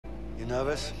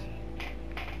nervous?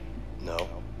 No.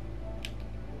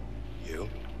 You?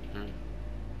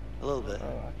 A little bit.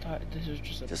 I thought this was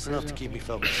just enough to keep me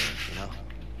focused, you know?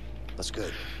 That's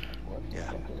good. What the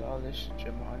fuck is all this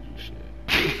Jumanji shit?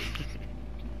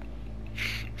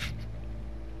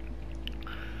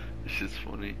 This shit's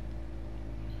funny.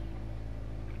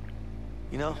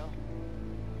 You know,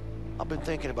 I've been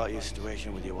thinking about your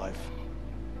situation with your wife.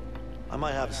 I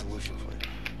might have a solution for you.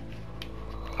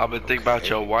 I've been thinking about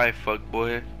your wife, fuck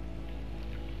boy.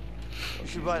 You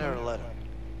should write her a letter.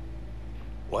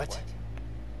 What?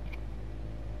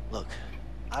 Look,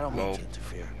 I don't mean to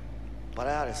interfere, but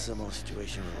I had a similar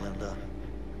situation with Linda,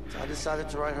 so I decided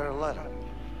to write her a letter,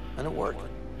 and it worked.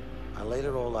 I laid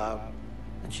it all out,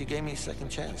 and she gave me a second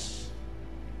chance.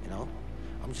 You know,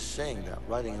 I'm just saying that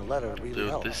writing a letter really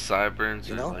helps. Dude, this sideburns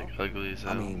you is know? like ugly as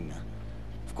hell. I mean,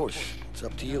 of course, it's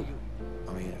up to you.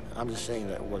 I mean, I'm just saying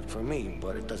that it worked for me,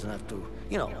 but it doesn't have to,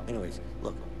 you know. Anyways,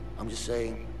 look, I'm just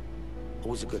saying, it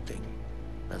was a good thing.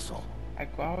 That's all.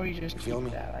 Like, why would you just feel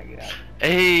me? that like that?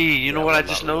 Hey, you know what I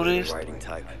just noticed? Writing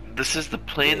type. This is the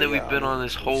plane that we've been on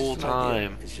this whole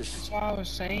time. It's just. That's what I was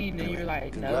saying, and you're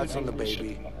like, no. Congrats on the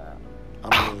baby.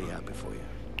 I'm really happy for you.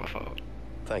 My fault.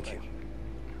 Thank you.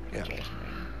 Yeah.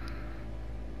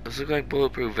 Those look like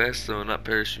bulletproof vests though, not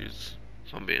parachutes.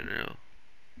 So I'm being real.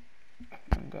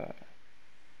 Oh God.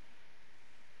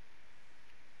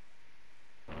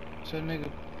 So nigga,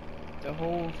 the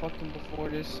whole fucking before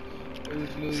this, it was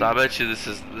literally. So I bet you this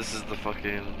is the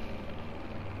fucking.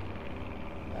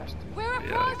 We're Yeah, like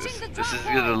approaching this the is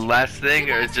top either the point. last thing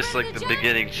You or guys it's just ready like to the jump?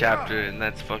 beginning chapter, and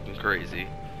that's fucking crazy.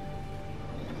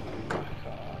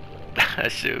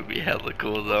 That shit would be hella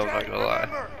cool though, I'm not gonna lie.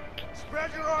 Remember,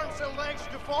 spread your arms and legs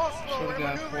to fall slow and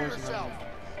maneuver yourself.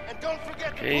 And don't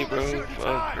forget to Hey pull the bro, shooting fuck,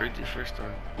 time. read the first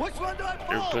time. Which one do I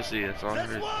pull? You're a pussy, it's on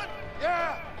This her. one?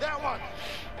 Yeah, that one.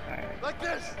 Alright. Like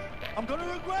this. I'm gonna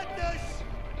regret this.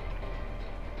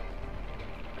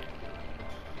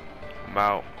 I'm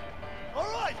out. All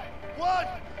right. 1,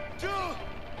 2.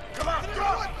 Come on, go.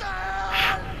 What the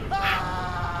hell?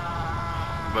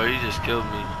 Ah! Bro, you just killed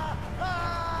me.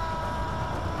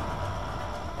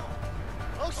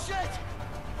 Oh shit!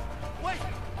 Wait,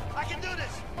 I can do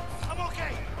this. I'm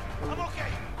okay. I'm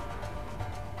okay.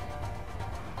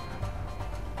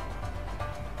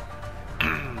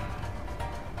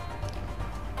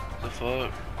 The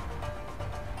fuck?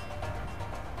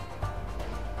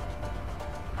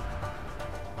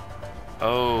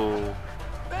 Oh.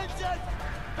 Vincent!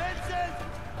 Vincent!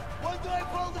 When do I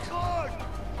pull the cord?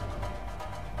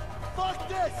 Fuck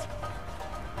this!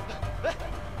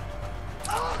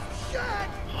 Oh shit!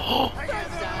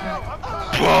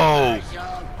 Bro!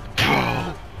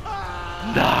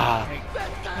 Nah!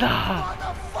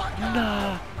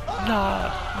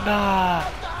 Nah!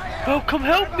 Bro, come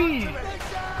help me!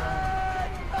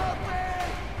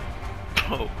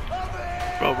 Bro.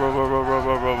 Bro.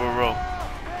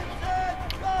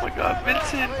 Oh my god,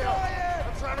 Vincent! Oh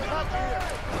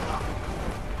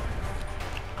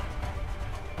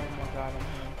my God, I'm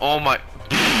here. Oh my...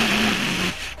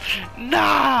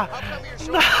 Nah!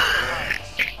 Nah!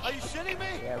 Are you shitting me?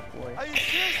 Yeah, boy. Are you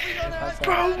seriously gonna ask me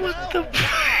Bro, that what now? the...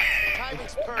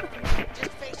 Timing's perfect.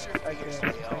 Just face your fears,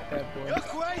 Leo. That boy. You're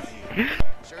crazy.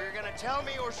 So you're gonna tell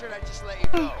me, or should I just let you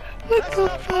go? What That's the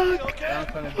not funny, fuck? okay?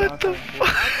 What the I fuck?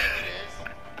 think it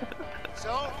is.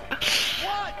 So,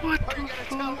 what? What Are you the gonna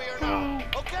tell me or fuck,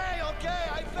 not? Okay.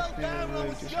 I fell down when I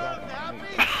was young,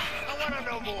 happy. I wanna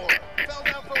know more. Fell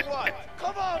down for what?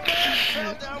 Come on, man.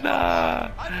 Fell down for Nah.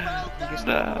 what? I fell down from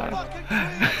Nah. a fucking tree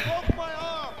and broke my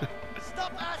arm.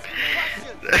 Stop asking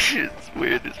questions. That shit's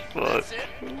weird as fuck. That's it.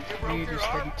 You broke You your just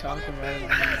arm. steady talking What do you right mean?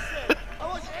 now. Listen, I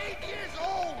was 8 years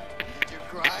old. Did you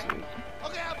cry?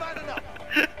 Okay, I've had enough.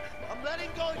 I'm letting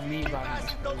go if you Me, keep Ronnie.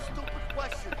 asking those stupid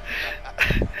questions.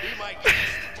 Be my guest.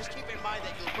 Just keep in mind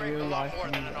that you'll break a Real lot life more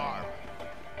than me, an Ronnie. arm.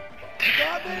 You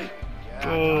got me? Yeah, I got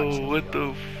Bro, you, what yo. the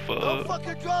Don't fuck?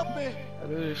 fucking drop me. I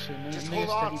do this shit, nigga. Just Nigga hold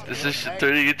on. steady This talking. is shit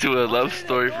turning into a love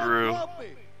story Don't for real. drop me.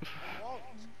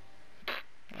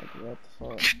 Like, what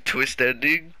the fuck? Twist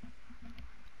ending?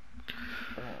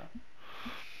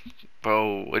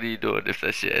 Bro, what are you doing if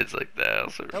that shit ends like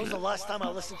that? That was the last time I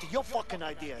listened to your fucking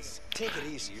ideas. Take it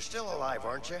easy. You're still alive,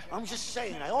 aren't you? I'm just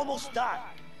saying, I almost died.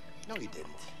 No, you didn't.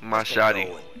 My Let's get shotty.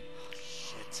 going.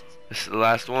 Shit. This is the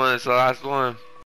last one. It's the last one.